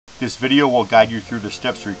This video will guide you through the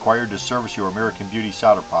steps required to service your American Beauty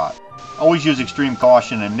solder pot. Always use extreme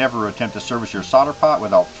caution and never attempt to service your solder pot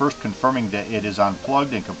without first confirming that it is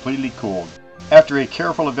unplugged and completely cooled. After a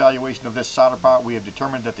careful evaluation of this solder pot, we have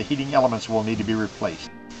determined that the heating elements will need to be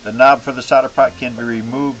replaced. The knob for the solder pot can be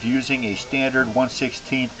removed using a standard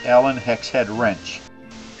 1/16 Allen hex head wrench.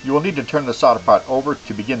 You will need to turn the solder pot over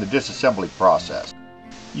to begin the disassembly process.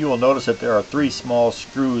 You will notice that there are 3 small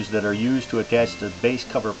screws that are used to attach the base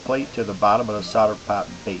cover plate to the bottom of the solder pot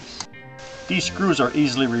base. These screws are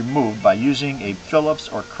easily removed by using a Phillips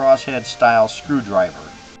or crosshead style screwdriver.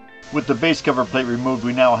 With the base cover plate removed,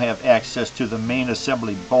 we now have access to the main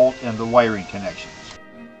assembly bolt and the wiring connections.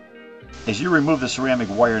 As you remove the ceramic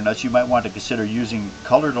wire nuts, you might want to consider using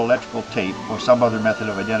colored electrical tape or some other method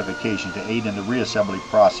of identification to aid in the reassembly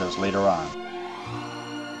process later on.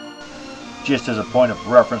 Just as a point of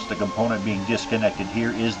reference, the component being disconnected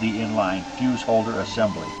here is the inline fuse holder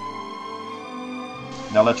assembly.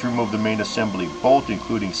 Now let's remove the main assembly bolt,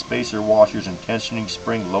 including spacer washers and tensioning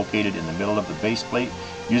spring located in the middle of the base plate,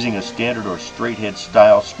 using a standard or straight head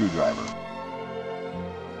style screwdriver.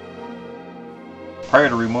 Prior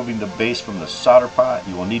to removing the base from the solder pot,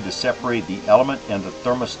 you will need to separate the element and the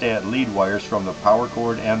thermostat lead wires from the power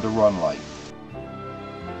cord and the run light.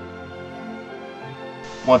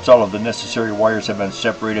 Once all of the necessary wires have been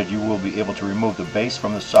separated, you will be able to remove the base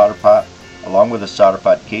from the solder pot, along with the solder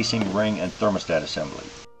pot casing, ring, and thermostat assembly.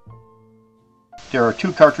 There are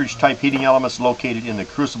 2 cartridge type heating elements located in the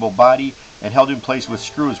crucible body and held in place with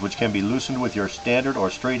screws, which can be loosened with your standard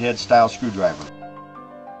or straight head style screwdriver.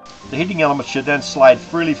 The heating elements should then slide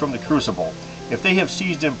freely from the crucible. If they have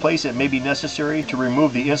seized in place, it may be necessary to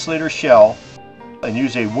remove the insulator shell and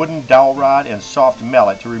use a wooden dowel rod and soft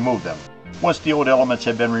mallet to remove them. Once the old elements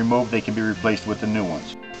have been removed, they can be replaced with the new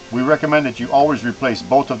ones. We recommend that you always replace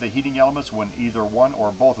both of the heating elements when either one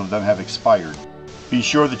or both of them have expired. Be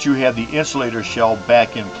sure that you have the insulator shell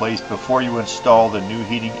back in place before you install the new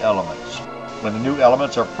heating elements. When the new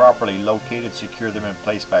elements are properly located, secure them in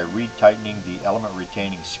place by retightening the element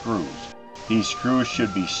retaining screws. These screws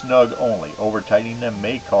should be snug only. Over-tightening them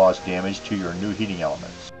may cause damage to your new heating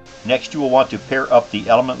elements. Next, you will want to pair up the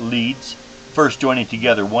element leads, first joining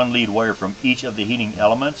together 1 lead wire from each of the heating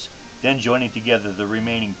elements, then joining together the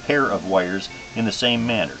remaining pair of wires in the same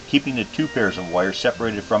manner, keeping the 2 pairs of wires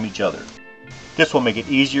separated from each other. This will make it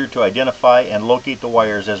easier to identify and locate the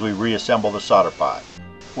wires as we reassemble the solder pot.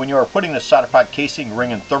 When you are putting the solder pot casing,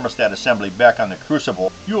 ring, and thermostat assembly back on the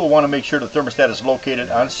crucible, you will want to make sure the thermostat is located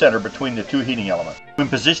on center between the 2 heating elements. When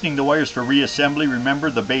positioning the wires for reassembly, remember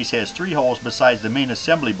the base has 3 holes besides the main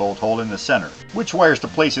assembly bolt hole in the center. Which wires to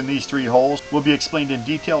place in these 3 holes will be explained in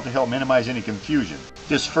detail to help minimize any confusion.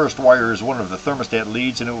 This first wire is one of the thermostat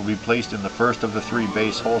leads, and it will be placed in the first of the 3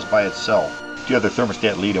 base holes by itself. The other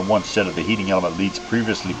thermostat lead and 1 set of the heating element leads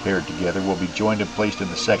previously paired together will be joined and placed in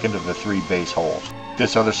the second of the 3 base holes.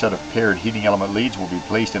 This other set of paired heating element leads will be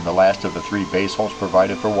placed in the last of the 3 base holes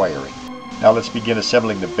provided for wiring. Now let's begin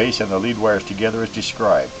assembling the base and the lead wires together as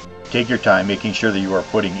described. Take your time, making sure that you are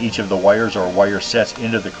putting each of the wires or wire sets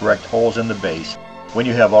into the correct holes in the base. When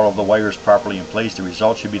you have all of the wires properly in place, the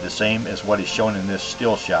result should be the same as what is shown in this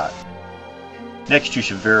still shot. Next, you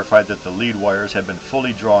should verify that the lead wires have been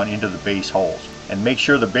fully drawn into the base holes, and make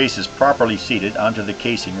sure the base is properly seated onto the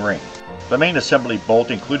casing ring. The main assembly bolt,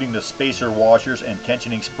 including the spacer washers and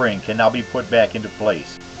tensioning spring, can now be put back into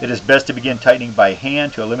place. It is best to begin tightening by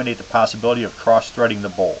hand to eliminate the possibility of cross-threading the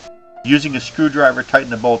bolt. Using a screwdriver, tighten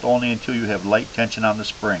the bolt only until you have light tension on the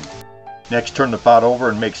spring. Next, turn the pot over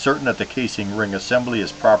and make certain that the casing ring assembly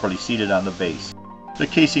is properly seated on the base. The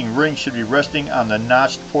casing ring should be resting on the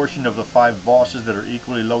notched portion of the 5 bosses that are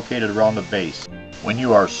equally located around the base. When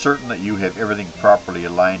you are certain that you have everything properly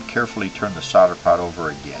aligned, carefully turn the solder pot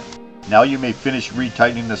over again. Now you may finish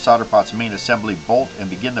retightening the solder pot's main assembly bolt and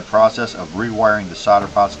begin the process of rewiring the solder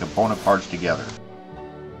pot's component parts together.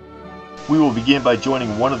 We will begin by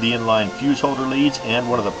joining one of the inline fuse holder leads and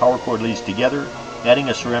one of the power cord leads together, adding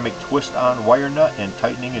a ceramic twist-on wire nut and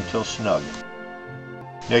tightening until snug.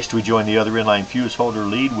 Next, we join the other inline fuse holder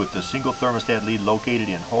lead with the single thermostat lead located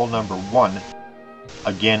in hole number 1,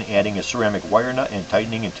 again adding a ceramic wire nut and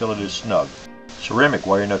tightening until it is snug. Ceramic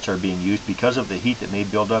wire nuts are being used because of the heat that may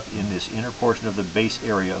build up in this inner portion of the base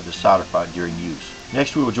area of the solder pot during use.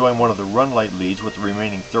 Next, we will join one of the run light leads with the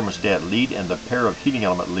remaining thermostat lead and the pair of heating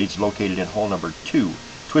element leads located in hole number 2,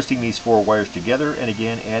 twisting these 4 wires together and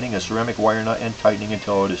again adding a ceramic wire nut and tightening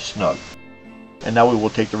until it is snug. And now we will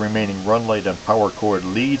take the remaining run light and power cord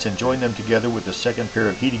leads and join them together with the second pair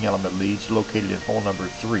of heating element leads located in hole number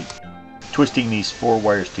 3. Twisting these 4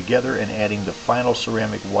 wires together and adding the final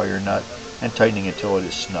ceramic wire nut and tightening until it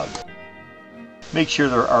is snug. Make sure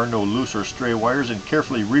there are no loose or stray wires and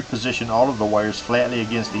carefully reposition all of the wires flatly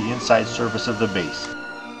against the inside surface of the base.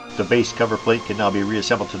 The base cover plate can now be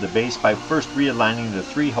reassembled to the base by first realigning the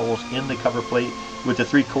 3 holes in the cover plate with the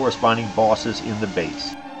 3 corresponding bosses in the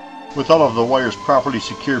base. With all of the wires properly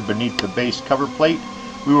secured beneath the base cover plate,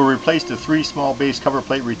 we will replace the 3 small base cover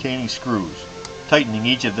plate retaining screws, tightening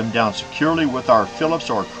each of them down securely with our Phillips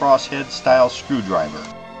or crosshead style screwdriver.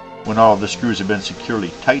 When all of the screws have been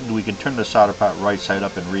securely tightened, we can turn the solder pot right side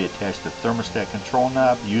up and reattach the thermostat control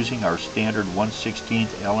knob using our standard 1/16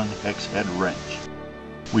 Allen hex head wrench.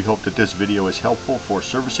 We hope that this video is helpful for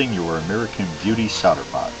servicing your American Beauty solder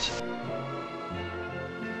pots.